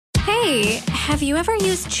Hey, have you ever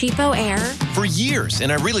used Cheapo Air? For years,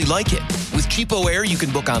 and I really like it. With Cheapo Air, you can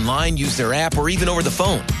book online, use their app, or even over the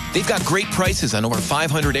phone. They've got great prices on over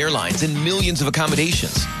 500 airlines and millions of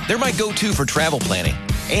accommodations. They're my go-to for travel planning.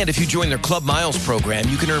 And if you join their Club Miles program,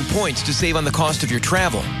 you can earn points to save on the cost of your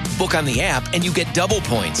travel. Book on the app and you get double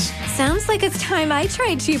points. Sounds like it's time I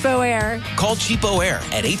tried Cheapo Air. Call Cheapo Air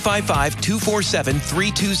at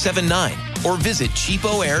 855-247-3279 or visit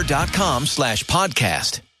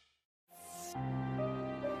cheapoair.com/podcast.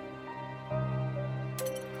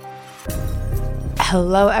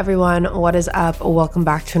 Hello everyone, what is up? Welcome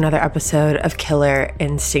back to another episode of Killer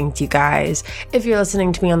Instinct, you guys. If you're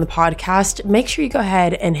listening to me on the podcast, make sure you go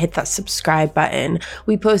ahead and hit that subscribe button.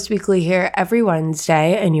 We post weekly here every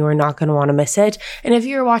Wednesday and you are not going to want to miss it. And if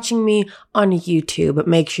you're watching me on YouTube,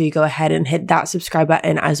 make sure you go ahead and hit that subscribe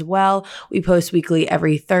button as well. We post weekly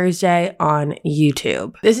every Thursday on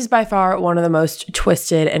YouTube. This is by far one of the most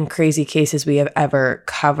twisted and crazy cases we have ever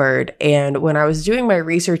covered. And when I was doing my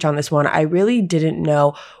research on this one, I really didn't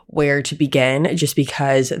know where to begin just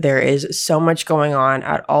because there is so much going on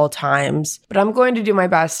at all times. But I'm going to do my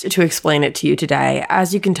best to explain it to you today.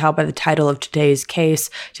 As you can tell by the title of today's case,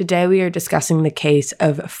 today we are discussing the case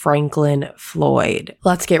of Franklin Floyd.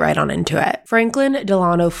 Let's get right on into it. Franklin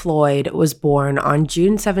Delano Floyd was born on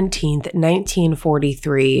June 17th,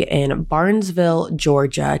 1943 in Barnesville,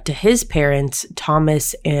 Georgia to his parents,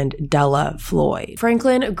 Thomas and Della Floyd.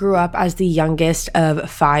 Franklin grew up as the youngest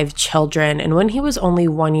of 5 children, and when he was only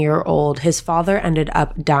 1 year old, his father ended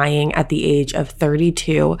up dying at the age of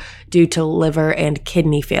 32 due to liver and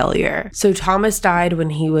kidney failure. So Thomas died when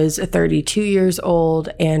he was 32 years old,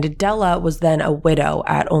 and Della was then a widow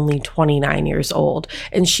at only 29 years old.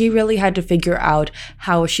 And she really had to figure out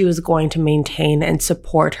how she was going to maintain and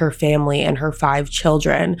support her family and her 5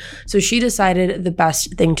 children. So she decided the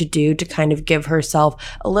best thing to do to kind of give herself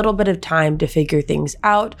a little bit of time to figure things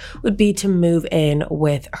out would be to move in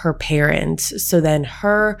with her parents. So then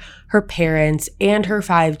her parents, and her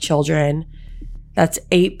 5 children, that's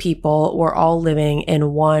 8 people, were all living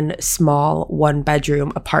in one small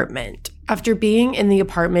 1-bedroom apartment. After being in the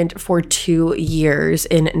apartment for 2 years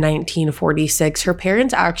in 1946, her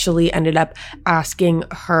parents actually ended up asking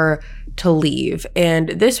her to leave.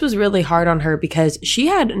 And this was really hard on her because she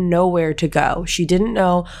had nowhere to go. She didn't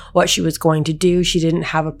know what she was going to do. She didn't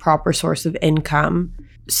have a proper source of income.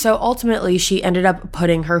 So ultimately, she ended up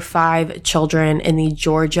putting her 5 children in the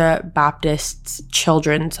Georgia Baptist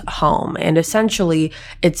Children's Home. And essentially,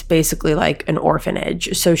 it's basically like an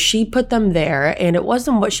orphanage. So she put them there, and it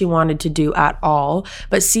wasn't what she wanted to do at all.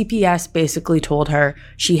 But CPS basically told her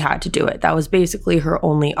she had to do it. That was basically her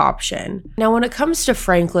only option. Now, when it comes to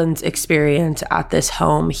Franklin's experience at this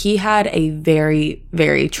home, he had a very,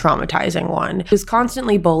 very traumatizing one. He was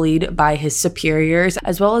constantly bullied by his superiors,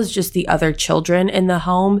 as well as just the other children in the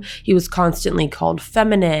home. He was constantly called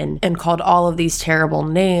feminine and called all of these terrible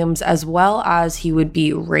names, as well as he would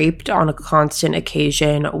be raped on a constant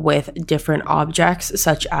occasion with different objects,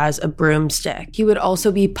 such as a broomstick. He would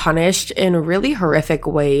also be punished in really horrific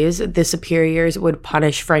ways. The superiors would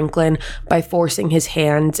punish Franklin by forcing his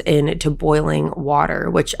hands into boiling water,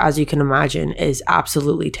 which, as you can imagine, is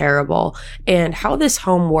absolutely terrible. And how this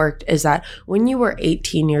home worked is that when you were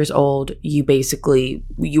 18 years old, you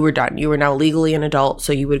were done. You were now legally an adult,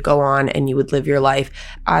 so you would go on and you would live your life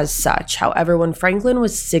as such. However, when Franklin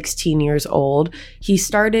was 16 years old, he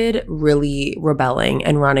started really rebelling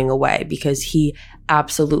and running away because he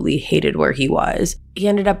absolutely hated where he was. He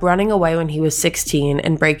ended up running away when he was 16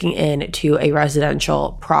 and breaking into a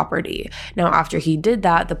residential property. Now, after he did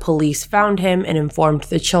that, the police found him and informed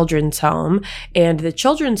the children's home, and the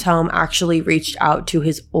children's home actually reached out to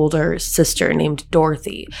his older sister named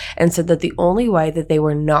Dorothy and said that the only way that they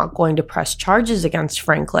were not going to press charges against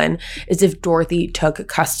Franklin is if Dorothy took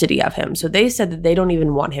custody of him. So they said that they don't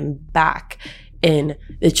even want him back in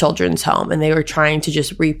the children's home, and they were trying to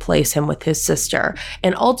just replace him with his sister.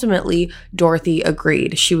 And ultimately, Dorothy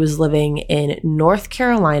agreed. She was living in North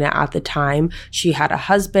Carolina at the time. She had a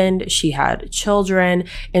husband, she had children,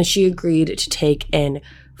 and she agreed to take in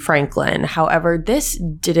Franklin. However, this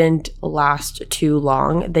didn't last too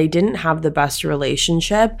long. They didn't have the best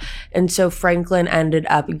relationship, and so Franklin ended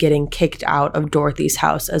up getting kicked out of Dorothy's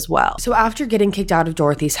house as well. So after getting kicked out of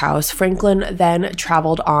Dorothy's house, Franklin then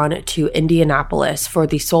traveled on to Indianapolis for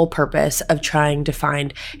the sole purpose of trying to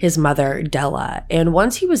find his mother, Della. And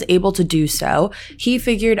once he was able to do so, he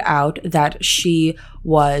figured out that she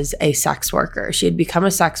was a sex worker. She had become a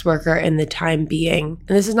sex worker in the time being.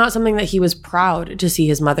 And this is not something that he was proud to see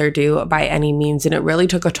his mother mother do by any means, and it really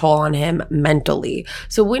took a toll on him mentally.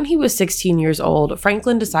 So when he was 16 years old,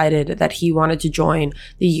 Franklin decided that he wanted to join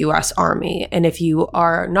the U.S. Army. And if you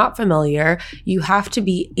are not familiar, you have to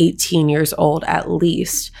be 18 years old at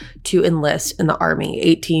least to enlist in the Army.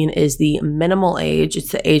 18 is the minimal age,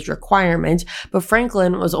 it's the age requirement, but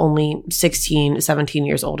Franklin was only 16, 17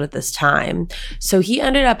 years old at this time. So he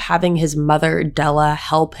ended up having his mother, Della,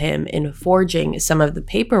 help him in forging some of the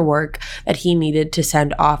paperwork that he needed to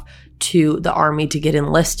send off to the Army to get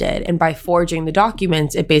enlisted. And by forging the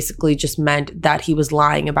documents, it basically just meant that he was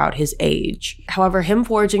lying about his age. However, him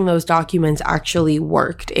forging those documents actually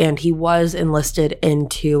worked, and he was enlisted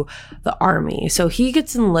into the Army. So he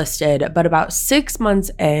gets enlisted, but about 6 months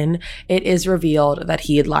in, it is revealed that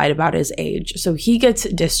he had lied about his age. So he gets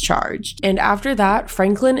discharged. And after that,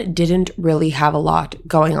 Franklin didn't really have a lot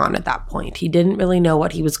going on at that point. He didn't really know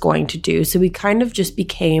what he was going to do. So he kind of just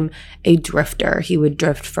became a drifter. He would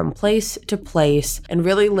drift from place to place and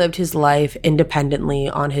really lived his life independently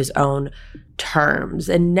on his own terms.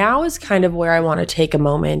 And now is kind of where I want to take a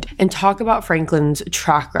moment and talk about Franklin's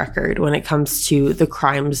track record when it comes to the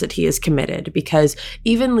crimes that he has committed, because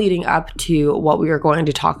even leading up to what we are going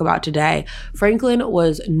to talk about today, Franklin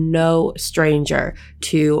was no stranger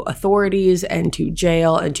to authorities and to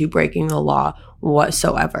jail and to breaking the law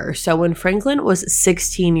whatsoever. So when Franklin was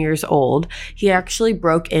 16 years old, he actually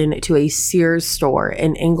broke into a Sears store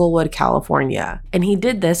in Inglewood, California. And he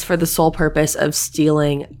did this for the sole purpose of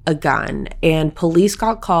stealing a gun. And police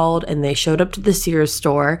got called and they showed up to the Sears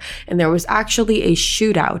store, and there was actually a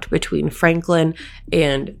shootout between Franklin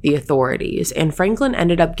and the authorities. And Franklin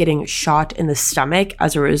ended up getting shot in the stomach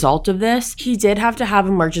as a result of this. He did have to have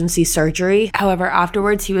emergency surgery. However,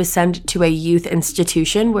 afterwards he was sent to a youth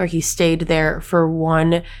institution where he stayed there for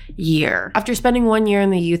 1 year. After spending 1 year in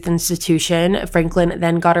the youth institution, Franklin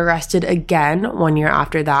then got arrested again 1 year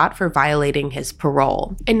after that for violating his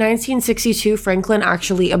parole. In 1962, Franklin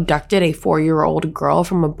actually abducted a 4-year-old girl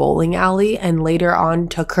from a bowling alley and later on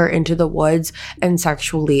took her into the woods and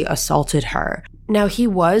sexually assaulted her. Now, he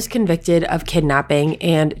was convicted of kidnapping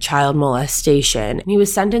and child molestation. He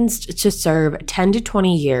was sentenced to serve 10 to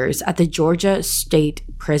 20 years at the Georgia State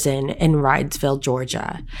Prison in Rydesville,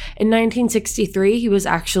 Georgia. In 1963, he was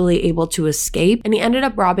actually able to escape, and he ended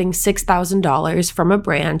up robbing $6,000 from a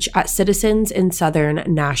branch at Citizens in Southern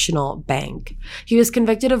National Bank. He was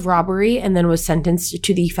convicted of robbery and then was sentenced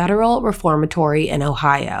to the Federal Reformatory in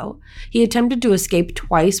Ohio. He attempted to escape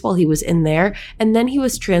twice while he was in there, and then he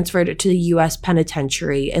was transferred to the U.S.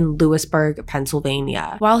 Penitentiary in Lewisburg,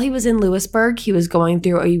 Pennsylvania. While he was in Lewisburg, he was going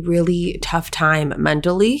through a really tough time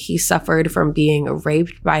mentally. He suffered from being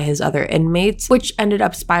raped by his other inmates, which ended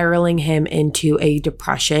up spiraling him into a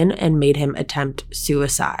depression and made him attempt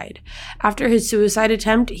suicide. After his suicide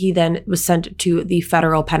attempt, he then was sent to the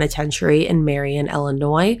Federal Penitentiary in Marion,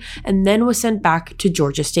 Illinois, and then was sent back to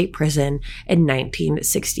Georgia State Prison in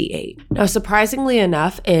 1968. Now, surprisingly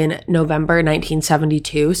enough, in November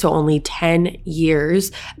 1972, so only 10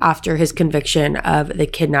 years after his conviction of the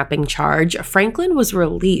kidnapping charge, Franklin was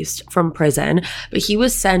released from prison, but he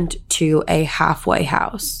was sent to a halfway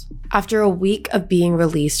house. After a week of being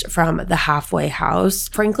released from the halfway house,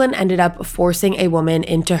 Franklin ended up forcing a woman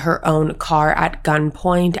into her own car at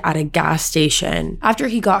gunpoint at a gas station. After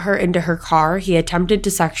he got her into her car, he attempted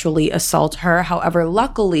to sexually assault her. However,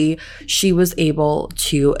 luckily, she was able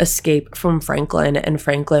to escape from Franklin, and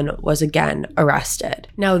Franklin was again arrested.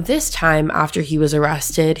 Now, this time after he was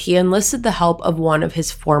arrested, he enlisted the help of one of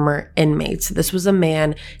his former inmates. This was a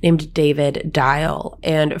man named David Dial,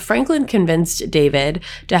 and Franklin convinced David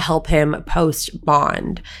to help him post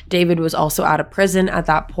bond. David was also out of prison at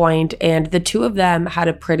that point, and the two of them had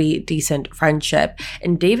a pretty decent friendship,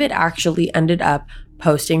 and David actually ended up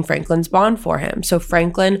posting Franklin's bond for him. So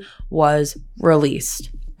Franklin was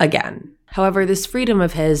released again. However, this freedom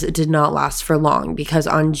of his did not last for long, because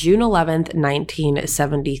on June 11th,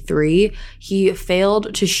 1973, he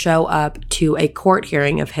failed to show up to a court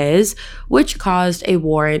hearing of his, which caused a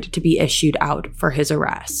warrant to be issued out for his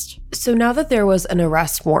arrest. So now that there was an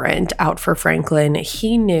arrest warrant out for Franklin,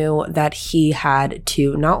 he knew that he had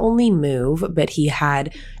to not only move, but he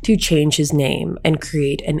had to change his name and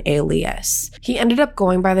create an alias. He ended up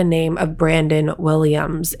going by the name of Brandon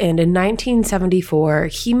Williams, and in 1974,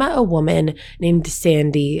 he met a woman named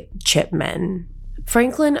Sandy Chipman.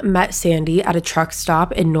 Franklin met Sandy at a truck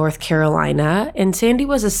stop in North Carolina, and Sandy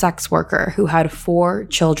was a sex worker who had 4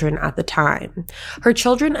 children at the time. Her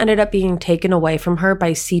children ended up being taken away from her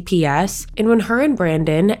by CPS, and when her and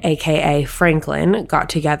Brandon, aka Franklin, got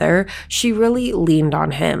together, she really leaned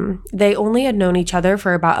on him. They only had known each other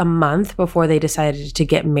for about a month before they decided to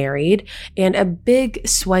get married, and a big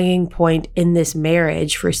swaying point in this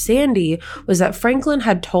marriage for Sandy was that Franklin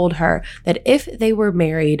had told her that if they were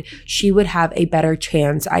married, she would have a better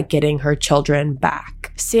chance at getting her children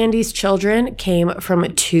back. Sandy's children came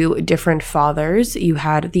from 2 different fathers. You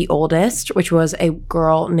had the oldest, which was a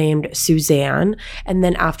girl named Suzanne, and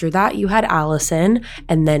then after that you had Allison,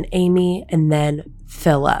 and then Amy, and then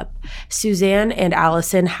Philip. Suzanne and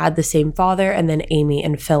Allison had the same father, and then Amy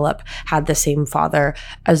and Philip had the same father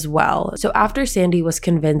as well. So after Sandy was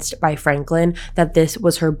convinced by Franklin that this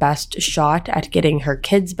was her best shot at getting her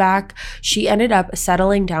kids back, she ended up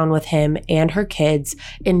settling down with him and her kids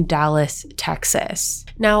in Dallas, Texas.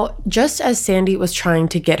 Now, just as Sandy was trying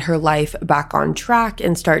to get her life back on track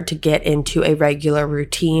and start to get into a regular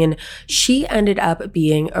routine, she ended up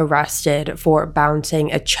being arrested for bouncing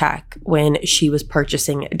a check when she was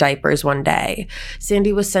purchasing diapers one day.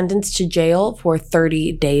 Sandy was sentenced to jail for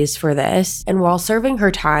 30 days for this, and while serving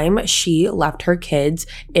her time, she left her kids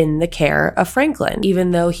in the care of Franklin.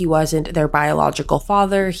 Even though he wasn't their biological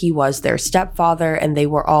father, he was their stepfather, and they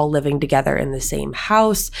were all living together in the same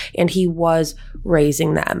house, and he was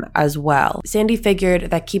raising them as well. Sandy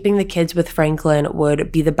figured that keeping the kids with Franklin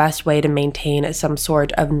would be the best way to maintain some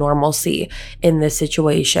sort of normalcy in this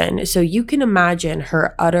situation. So you can imagine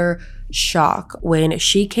her utter shock when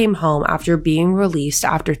she came home after being released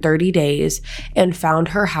after 30 days and found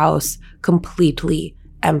her house completely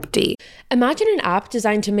empty. Imagine an app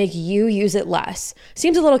designed to make you use it less.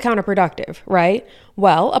 Seems a little counterproductive, right?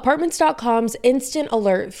 Well, Apartments.com's Instant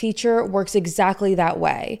Alert feature works exactly that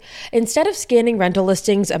way. Instead of scanning rental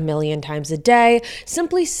listings a million times a day,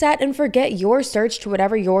 simply set and forget your search to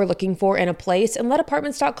whatever you're looking for in a place and let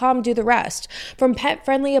Apartments.com do the rest. From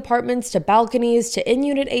pet-friendly apartments to balconies to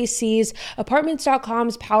in-unit ACs,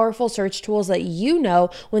 Apartments.com's powerful search tools let you know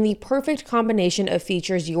when the perfect combination of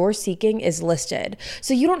features you're seeking is listed.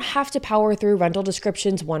 So you don't have to power through rental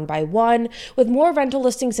descriptions one by one. With more rental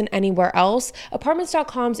listings than anywhere else,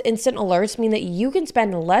 Apartments.com's instant alerts mean that you can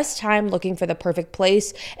spend less time looking for the perfect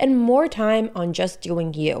place and more time on just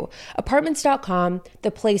doing you. Apartments.com,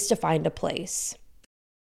 the place to find a place.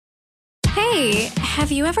 Hey,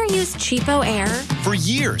 have you ever used Cheapo Air? For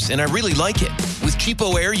years, and I really like it. With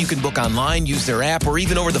Cheapo Air, you can book online, use their app, or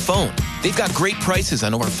even over the phone. They've got great prices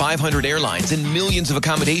on over 500 airlines and millions of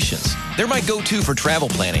accommodations. They're my go-to for travel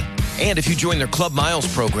planning. And if you join their Club Miles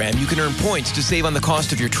program, you can earn points to save on the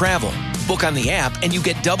cost of your travel. Book on the app and you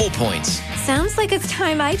get double points. Sounds like it's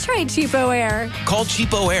time I tried Cheapo Air. Call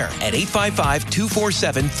Cheapo Air at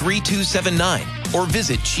 855-247-3279 or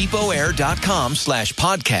visit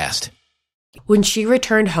cheapoair.com/podcast. When she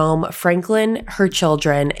returned home, Franklin, her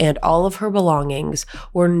children, and all of her belongings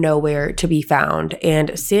were nowhere to be found,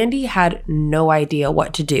 and Sandy had no idea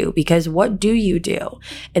what to do, because what do you do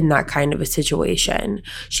in that kind of a situation?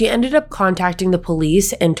 She ended up contacting the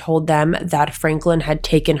police and told them that Franklin had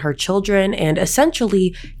taken her children and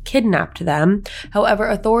essentially kidnapped them. However,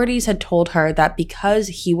 authorities had told her that because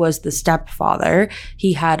he was the stepfather,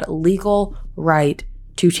 he had legal right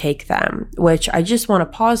to take them, which I just want to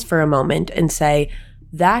pause for a moment and say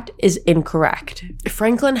that is incorrect.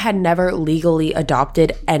 Franklin had never legally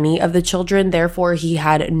adopted any of the children, therefore he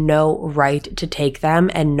had no right to take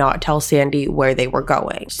them and not tell Sandy where they were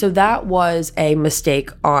going. So that was a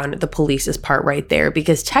mistake on the police's part right there,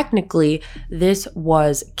 because technically this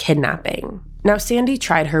was kidnapping. Now, Sandy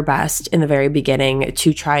tried her best in the very beginning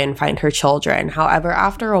to try and find her children. However,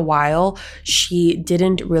 after a while, she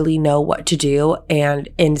didn't really know what to do, and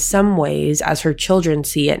in some ways, as her children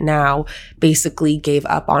see it now, basically gave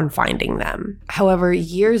up on finding them. However,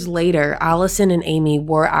 years later, Allison and Amy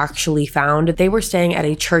were actually found. They were staying at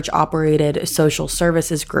a church-operated social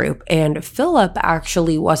services group, and Philip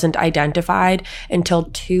actually wasn't identified until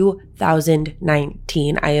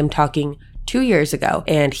 2019. I am talking 2 years ago,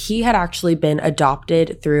 and he had actually been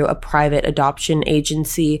adopted through a private adoption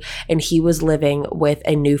agency, and he was living with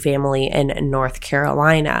a new family in North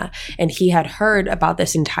Carolina, and he had heard about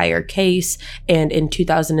this entire case, and in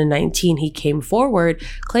 2019 he came forward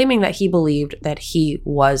claiming that he believed that he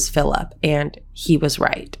was Philip, and he was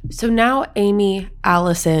right. So now Amy,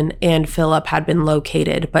 Allison, and Philip had been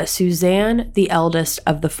located, but Suzanne, the eldest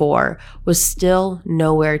of the 4, was still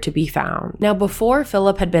nowhere to be found. Now, before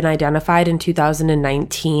Philip had been identified in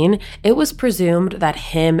 2019, it was presumed that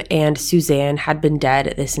him and Suzanne had been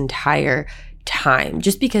dead this entire time,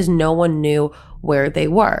 just because no one knew where they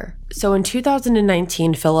were. So in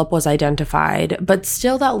 2019, Philip was identified, but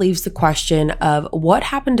still that leaves the question of what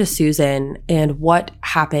happened to Susan and what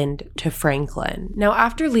happened to Franklin. Now,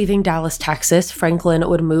 after leaving Dallas, Texas, Franklin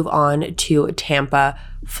would move on to Tampa,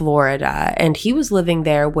 Florida, and he was living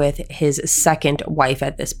there with his second wife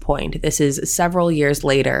at this point. This is several years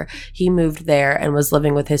later. He moved there and was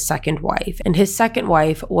living with his second wife, and his second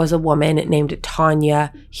wife was a woman named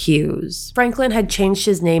Tanya Hughes. Franklin had changed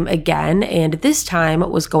his name again, and this time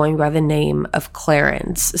was going by the name of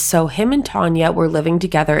Clarence. So him and Tanya were living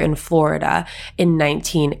together in Florida in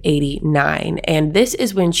 1989, and this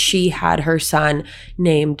is when she had her son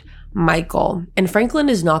named Michael. And Franklin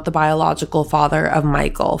is not the biological father of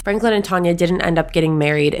Michael. Franklin and Tanya didn't end up getting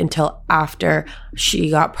married until after she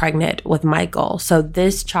got pregnant with Michael. So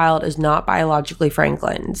this child is not biologically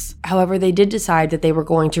Franklin's. However, they did decide that they were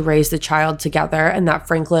going to raise the child together and that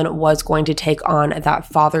Franklin was going to take on that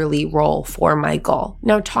fatherly role for Michael.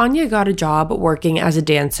 Now, Tanya got a job working as a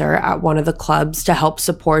dancer at one of the clubs to help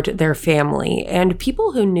support their family. And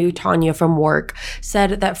people who knew Tanya from work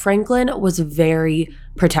said that Franklin was very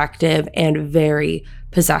protective and very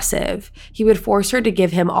possessive. He would force her to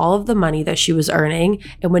give him all of the money that she was earning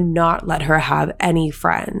and would not let her have any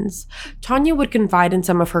friends. Tanya would confide in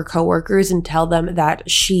some of her coworkers and tell them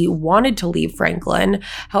that she wanted to leave Franklin.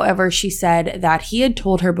 However, she said that he had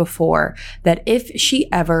told her before that if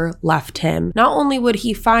she ever left him, not only would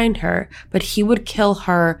he find her, but he would kill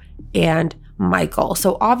her and Michael.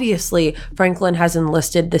 So obviously, Franklin has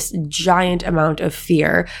enlisted this giant amount of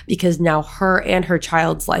fear because now her and her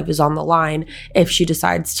child's life is on the line if she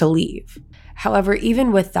decides to leave. However,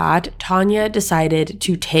 even with that, Tanya decided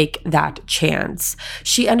to take that chance.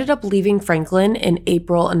 She ended up leaving Franklin in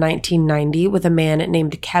April 1990 with a man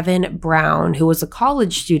named Kevin Brown, who was a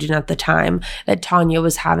college student at the time that Tanya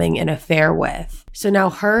was having an affair with. So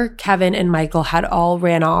now her, Kevin, and Michael had all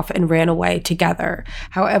ran off and ran away together.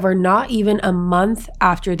 However, not even a month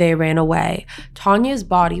after they ran away, Tanya's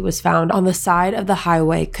body was found on the side of the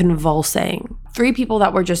highway convulsing. 3 people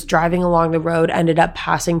that were just driving along the road ended up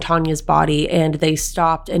passing Tanya's body, and they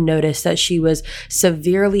stopped and noticed that she was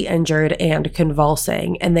severely injured and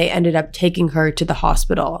convulsing, and they ended up taking her to the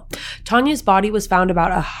hospital. Tanya's body was found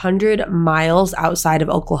about 100 miles outside of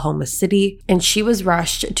Oklahoma City, and she was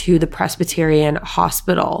rushed to the Presbyterian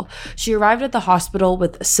Hospital. She arrived at the hospital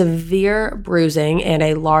with severe bruising and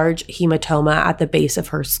a large hematoma at the base of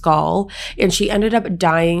her skull, and she ended up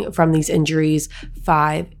dying from these injuries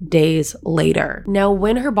 5 days later. Now,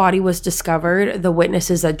 when her body was discovered, the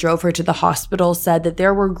witnesses that drove her to the hospital said that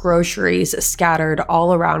there were groceries scattered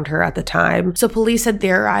all around her at the time. So police had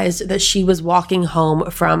theorized that she was walking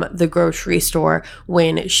home from the grocery store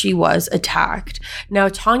when she was attacked. Now,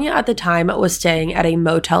 Tanya at the time was staying at a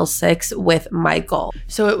Motel 6 with Michael.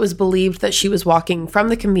 So it was believed that she was walking from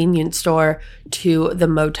the convenience store to the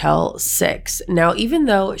Motel 6. Now, even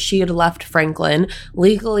though she had left Franklin,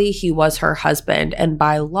 legally he was her husband, and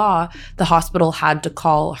by law, the hospital had to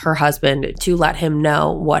call her husband to let him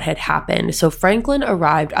know what had happened. So Franklin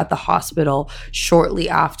arrived at the hospital shortly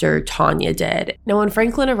after Tanya did. Now, when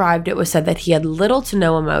Franklin arrived, it was said that he had little to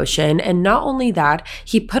no emotion, and not only that,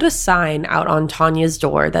 he put a sign out on Tanya's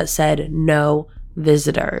door that said, "No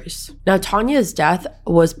visitors." Now, Tanya's death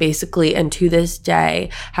was basically, and to this day,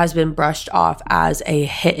 has been brushed off as a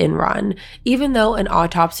hit and run, even though an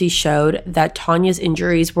autopsy showed that Tanya's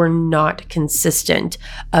injuries were not consistent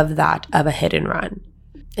of that of a hit and run.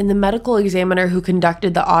 And the medical examiner who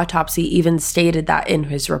conducted the autopsy even stated that in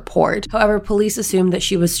his report. However, police assumed that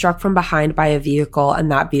she was struck from behind by a vehicle and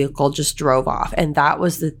that vehicle just drove off. And that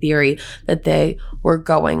was the theory that they were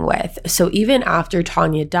going with. So even after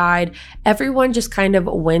Tanya died, everyone just kind of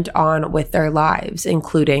went on with their lives,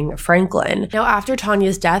 including Franklin. Now, after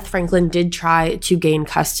Tanya's death, Franklin did try to gain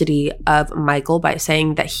custody of Michael by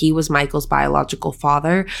saying that he was Michael's biological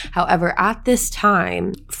father. However, at this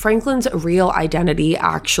time, Franklin's real identity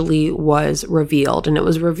actually was revealed, and it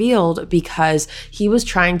was revealed because he was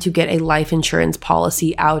trying to get a life insurance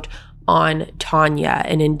policy out on Tanya,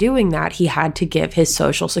 and in doing that, he had to give his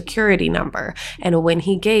social security number. And when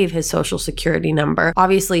he gave his social security number,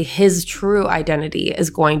 obviously his true identity is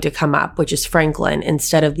going to come up, which is Franklin,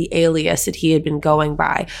 instead of the alias that he had been going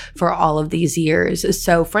by for all of these years.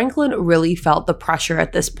 So Franklin really felt the pressure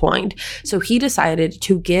at this point. So he decided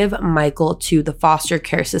to give Michael to the foster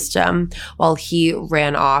care system while he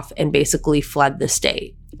ran off and basically fled the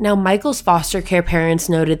state. Now, Michael's foster care parents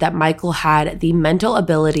noted that Michael had the mental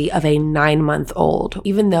ability of a 9-month-old,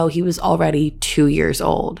 even though he was already 2 years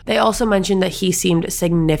old. They also mentioned that he seemed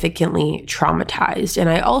significantly traumatized. And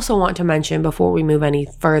I also want to mention, before we move any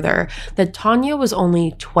further, that Tanya was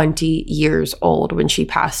only 20 years old when she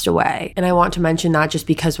passed away. And I want to mention that just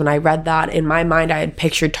because when I read that, in my mind, I had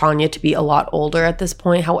pictured Tanya to be a lot older at this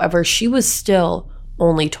point. However, she was still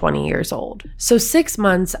only 20 years old. So 6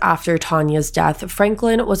 months after Tanya's death,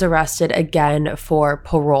 Franklin was arrested again for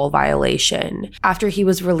parole violation. After he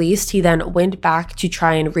was released, he then went back to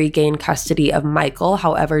try and regain custody of Michael.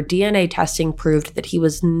 However, DNA testing proved that he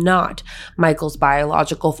was not Michael's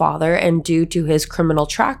biological father, and due to his criminal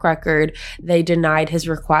track record, they denied his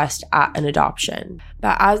request at an adoption.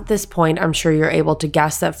 But at this point, I'm sure you're able to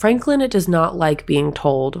guess that Franklin does not like being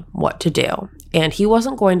told what to do, and he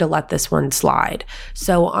wasn't going to let this one slide.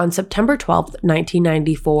 So on September 12th,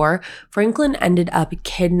 1994, Franklin ended up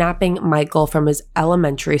kidnapping Michael from his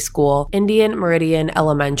elementary school, Indian Meridian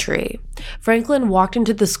Elementary. Franklin walked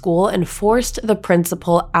into the school and forced the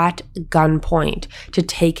principal at gunpoint to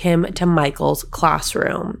take him to Michael's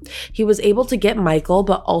classroom. He was able to get Michael,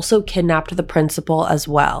 but also kidnapped the principal as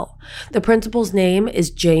well. The principal's name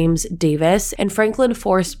is James Davis, and Franklin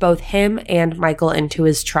forced both him and Michael into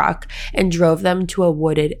his truck and drove them to a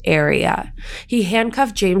wooded area. He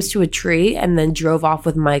handcuffed James to a tree and then drove off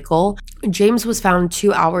with Michael. James was found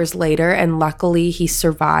 2 hours later, and luckily he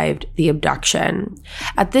survived the abduction.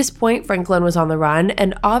 At this point, Franklin was on the run,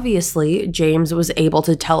 and obviously James was able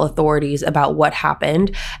to tell authorities about what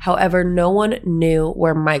happened. However, no one knew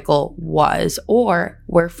where Michael was or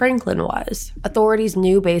where Franklin was. Authorities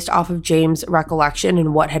knew based off of James' recollection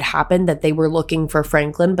and what had happened that they were looking for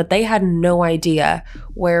Franklin, but they had no idea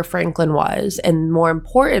where Franklin was, and more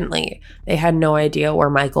importantly, they had no idea where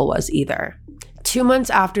Michael was either. 2 months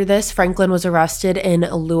after this, Franklin was arrested in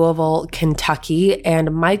Louisville, Kentucky,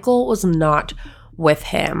 and Michael was not with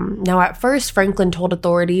him. Now, at first, Franklin told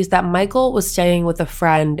authorities that Michael was staying with a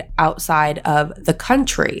friend outside of the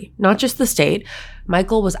country, not just the state.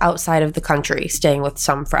 Michael was outside of the country, staying with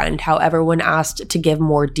some friend. However, when asked to give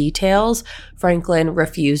more details, Franklin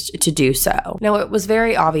refused to do so. Now, it was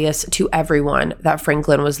very obvious to everyone that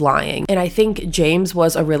Franklin was lying, and I think James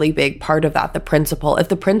was a really big part of that, the principal. If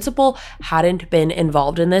the principal hadn't been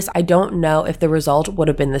involved in this, I don't know if the result would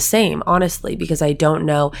have been the same, honestly, because I don't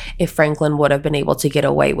know if Franklin would have been able to get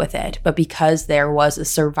away with it. But because there was a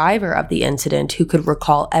survivor of the incident who could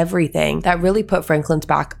recall everything, that really put Franklin's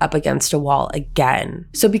back up against a wall again.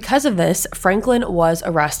 So because of this, Franklin was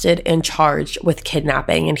arrested and charged with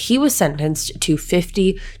kidnapping, and he was sentenced to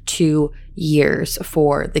 52 years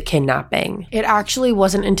for the kidnapping. It actually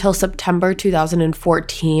wasn't until September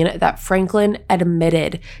 2014 that Franklin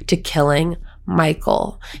admitted to killing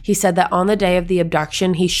Michael. He said that on the day of the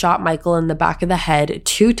abduction, he shot Michael in the back of the head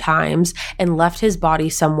 2 times and left his body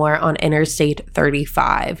somewhere on Interstate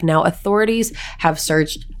 35. Now, authorities have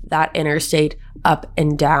searched that interstate up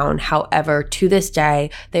and down. However, to this day,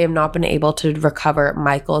 they have not been able to recover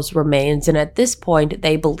Michael's remains. And at this point,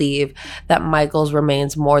 they believe that Michael's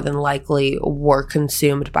remains more than likely were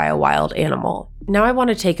consumed by a wild animal. Now I want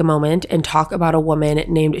to take a moment and talk about a woman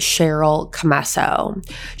named Cheryl Camesso.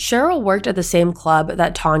 Cheryl worked at the same club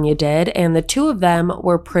that Tanya did, and the two of them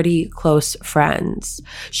were pretty close friends.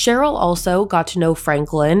 Cheryl also got to know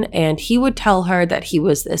Franklin, and he would tell her that he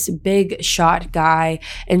was this big shot guy,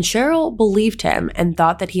 and Cheryl believed him and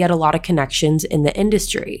thought that he had a lot of connections in the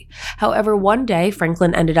industry. However, one day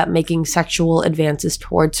Franklin ended up making sexual advances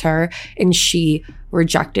towards her, and she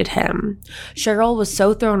rejected him. Cheryl was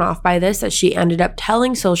so thrown off by this that she ended up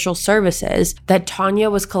telling social services that Tanya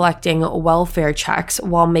was collecting welfare checks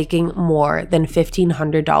while making more than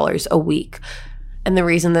 $1,500 a week. And the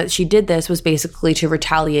reason that she did this was basically to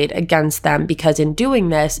retaliate against them, because in doing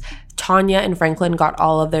this, Tanya and Franklin got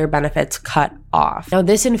all of their benefits cut off. Now,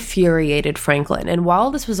 this infuriated Franklin. And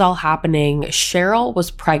while this was all happening, Cheryl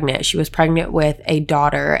was pregnant. She was pregnant with a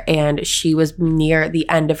daughter, and she was near the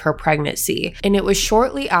end of her pregnancy. And it was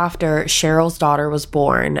shortly after Cheryl's daughter was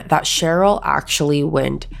born that Cheryl actually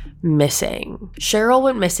went missing. Cheryl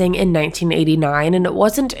went missing in 1989, and it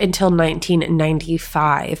wasn't until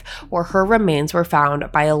 1995 where her remains were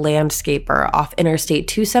found by a landscaper off Interstate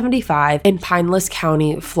 275 in Pinellas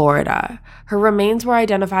County, Florida. Her remains were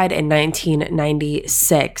identified in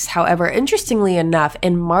 1996. However, interestingly enough,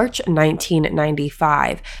 in March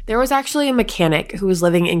 1995, there was actually a mechanic who was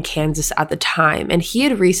living in Kansas at the time, and he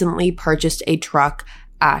had recently purchased a truck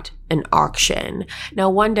at an auction. Now,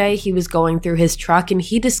 one day he was going through his truck and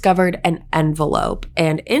he discovered an envelope.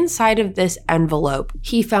 And inside of this envelope,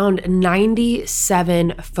 he found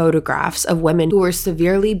 97 photographs of women who were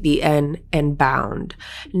severely beaten and bound.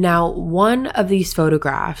 Now, one of these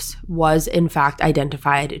photographs was in fact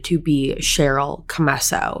identified to be Cheryl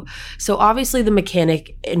Camesso. So obviously the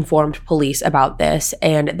mechanic informed police about this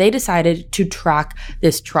and they decided to track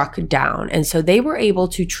this truck down. And so they were able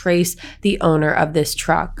to trace the owner of this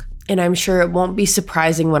truck. And I'm sure it won't be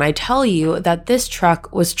surprising when I tell you that this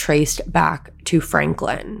truck was traced back to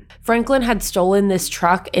Franklin. Franklin had stolen this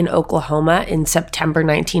truck in Oklahoma in September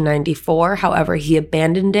 1994. However, he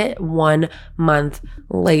abandoned it 1 month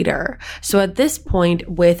later. So at this point,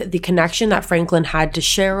 with the connection that Franklin had to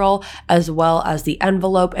Cheryl, as well as the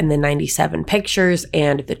envelope and the 97 pictures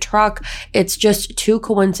and the truck, it's just too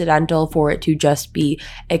coincidental for it to just be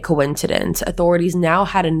a coincidence. Authorities now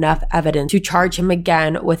had enough evidence to charge him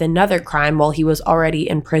again with another crime while he was already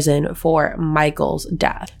in prison for Michael's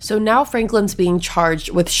death. So now Franklin's being charged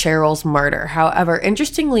with Cheryl's murder. However,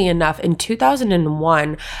 interestingly enough, in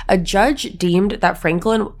 2001, a judge deemed that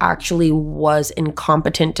Franklin actually was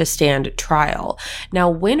incompetent to stand trial. Now,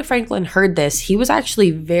 when Franklin heard this, he was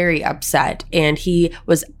actually very upset and he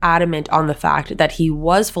was adamant on the fact that he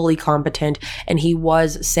was fully competent and he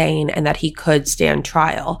was sane and that he could stand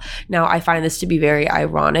trial. Now, I find this to be very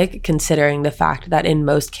ironic considering the fact that in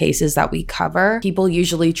most cases that we cover, people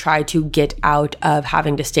usually try to get out of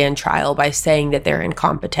having to stand trial by saying that they're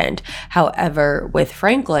incompetent. However, with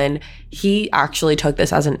Franklin, he actually took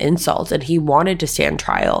this as an insult and he wanted to stand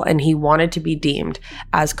trial and he wanted to be deemed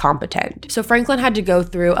as competent. So Franklin had to go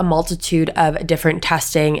through a multitude of different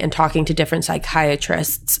testing and talking to different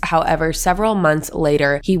psychiatrists. However, several months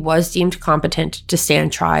later, he was deemed competent to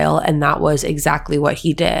stand trial, and that was exactly what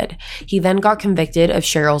he did. He then got convicted of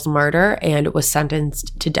Cheryl's murder and was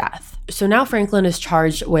sentenced to death. So now Franklin is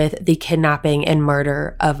charged with the kidnapping and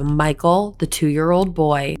murder of Michael, the 2-year-old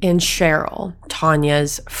boy, and Cheryl,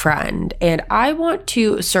 Tanya's friend. And I want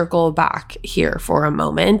to circle back here for a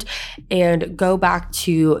moment and go back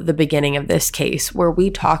to the beginning of this case where we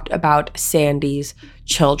talked about Sandy's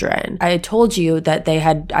children. I had told you that they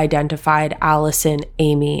had identified Allison,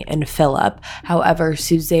 Amy, and Philip. However,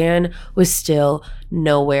 Suzanne was still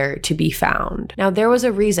nowhere to be found. Now, there was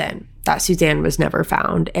a reason that Suzanne was never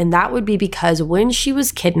found, and that would be because when she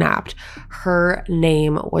was kidnapped, her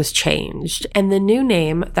name was changed. And the new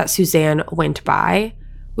name that Suzanne went by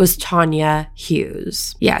was Tanya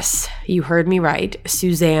Hughes. Yes, you heard me right.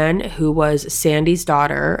 Suzanne, who was Sandy's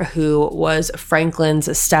daughter, who was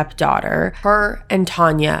Franklin's stepdaughter, her and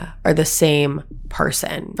Tanya are the same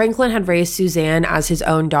person. Franklin had raised Suzanne as his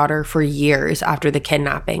own daughter for years after the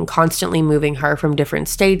kidnapping, constantly moving her from different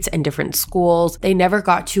states and different schools. They never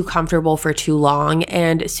got too comfortable for too long,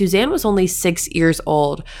 and Suzanne was only 6 years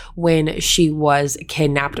old when she was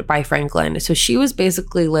kidnapped by Franklin. So she was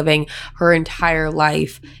basically living her entire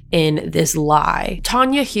life in this lie.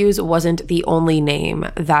 Tanya Hughes wasn't the only name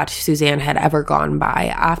that Suzanne had ever gone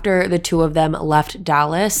by. After the two of them left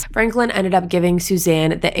Dallas, Franklin ended up giving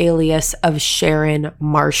Suzanne the alias of Sharon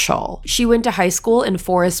Marshall. She went to high school in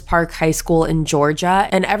Forest Park High School in Georgia,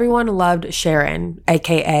 and everyone loved Sharon,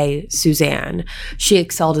 aka Suzanne. She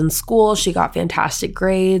excelled in school, she got fantastic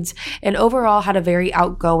grades, and overall had a very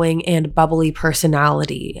outgoing and bubbly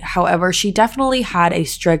personality. However, she definitely had a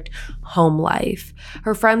strict home life.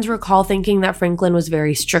 Her friends recall thinking that Franklin was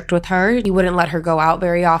very strict with her. He wouldn't let her go out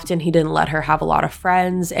very often. He didn't let her have a lot of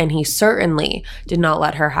friends, and he certainly did not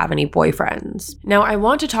let her have any boyfriends. Now, I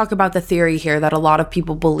want to talk about the theory here that a lot of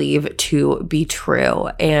people believe to be true,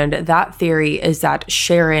 and that theory is that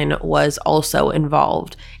Sharon was also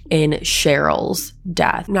involved in Cheryl's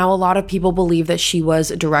death. Now, a lot of people believe that she was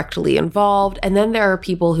directly involved, and then there are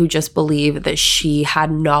people who just believe that she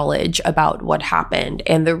had knowledge about what happened.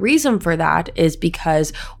 And the reason for that is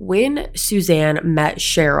because when Suzanne met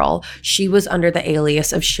Cheryl, she was under the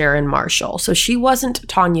alias of Sharon Marshall. So she wasn't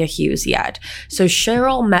Tanya Hughes yet. So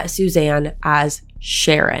Cheryl met Suzanne as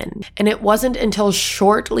Sharon. And it wasn't until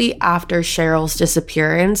shortly after Cheryl's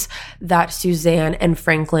disappearance that Suzanne and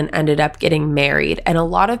Franklin ended up getting married. And a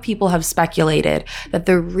lot of people have speculated that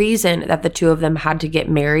the reason that the two of them had to get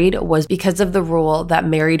married was because of the rule that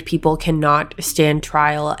married people cannot stand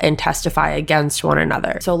trial and testify against one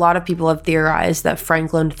another. So a lot of people have theorized that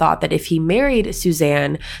Franklin thought that if he married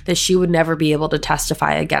Suzanne, that she would never be able to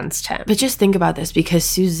testify against him. But just think about this, because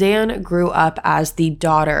Suzanne grew up as the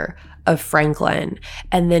daughter of Franklin,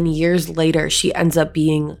 and then years later she ends up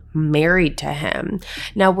being married to him.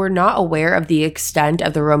 Now, we're not aware of the extent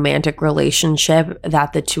of the romantic relationship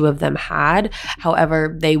that the two of them had.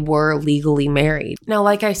 However, they were legally married. Now,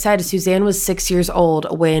 like I said, Suzanne was 6 years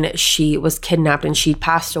old when she was kidnapped, and she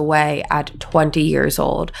passed away at 20 years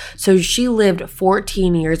old. So she lived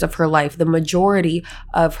 14 years of her life. The majority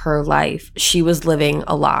of her life, she was living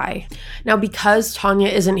a lie. Now, because Tanya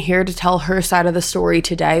isn't here to tell her side of the story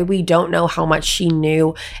today, we don't know how much she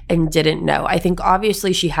knew and didn't know. I think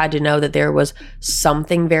obviously she had to know that there was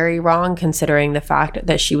something very wrong, considering the fact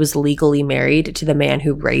that she was legally married to the man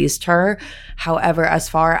who raised her. However, as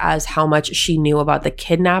far as how much she knew about the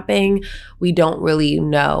kidnapping, we don't really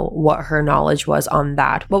know what her knowledge was on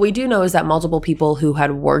that. What we do know is that multiple people who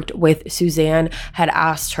had worked with Suzanne had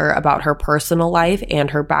asked her about her personal life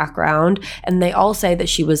and her background, and they all say that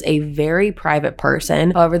she was a very private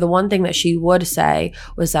person. However, the one thing that she would say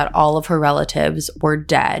was that all of her relatives were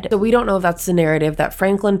dead. So we don't know if that's the narrative that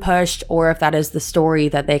Franklin pushed or if that is the story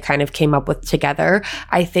that they kind of came up with together.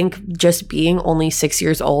 I think just being only 6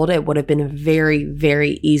 years old, it would have been very,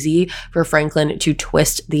 very easy for Franklin to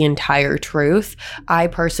twist the entire truth. I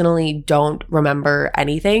personally don't remember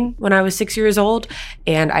anything when I was 6 years old,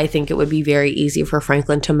 and I think it would be very easy for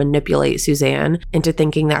Franklin to manipulate Suzanne into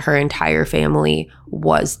thinking that her entire family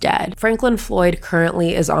was dead. Franklin Floyd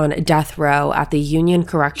currently is on death row at the Union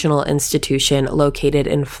Correctional Institution located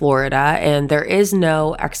in Florida, and there is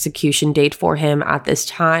no execution date for him at this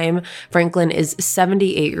time. Franklin is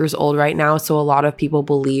 78 years old right now, so a lot of people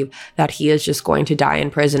believe that he is just going to die in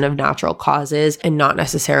prison of natural causes and not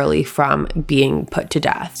necessarily from being put to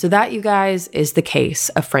death. So that, you guys, is the case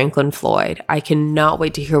of Franklin Floyd. I cannot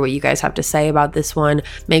wait to hear what you guys have to say about this one.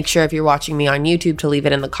 Make sure if you're watching me on YouTube to leave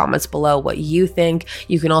it in the comments below what you think.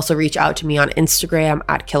 You can also reach out to me on Instagram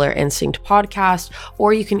at Killer Instinct Podcast,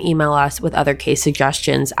 or you can email us with other case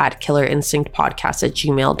suggestions at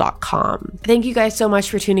killerinstinctpodcast@gmail.com. Thank you guys so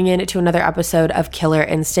much for tuning in to another episode of Killer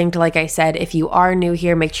Instinct. Like I said, if you are new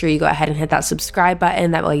here, make sure you go ahead and hit that subscribe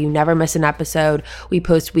button. That way you never miss an episode. We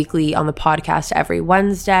post weekly on the podcast every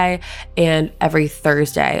Wednesday and every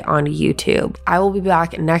Thursday on YouTube. I will be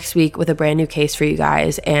back next week with a brand new case for you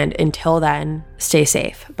guys. And until then, stay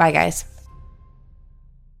safe. Bye, guys.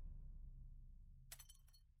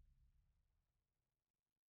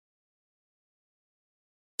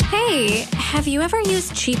 Hey, have you ever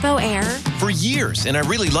used Cheapo Air? For years, and I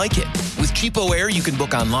really like it. With Cheapo Air, you can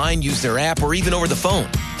book online, use their app, or even over the phone.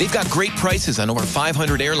 They've got great prices on over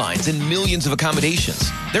 500 airlines and millions of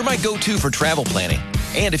accommodations. They're my go-to for travel planning.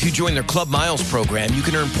 And if you join their Club Miles program, you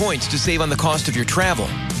can earn points to save on the cost of your travel.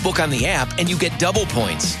 Book on the app and you get double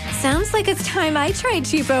points. Sounds like it's time I tried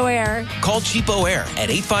Cheapo Air. Call Cheapo Air at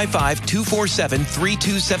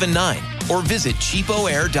 855-247-3279 or visit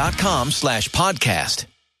cheapoair.com/podcast.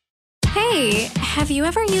 Hey, have you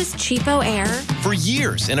ever used Cheapo Air? For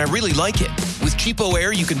years, and I really like it. With Cheapo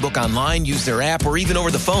Air, you can book online, use their app, or even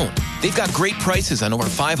over the phone. They've got great prices on over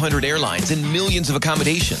 500 airlines and millions of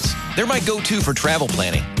accommodations. They're my go-to for travel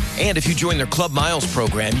planning. And if you join their Club Miles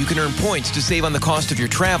program, you can earn points to save on the cost of your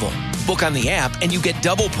travel. Book on the app and you get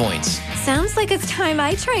double points. Sounds like it's time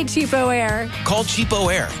I tried Cheapo Air. Call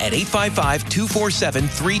Cheapo Air at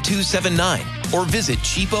 855-247-3279 or visit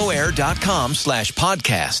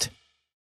cheapoair.com/podcast.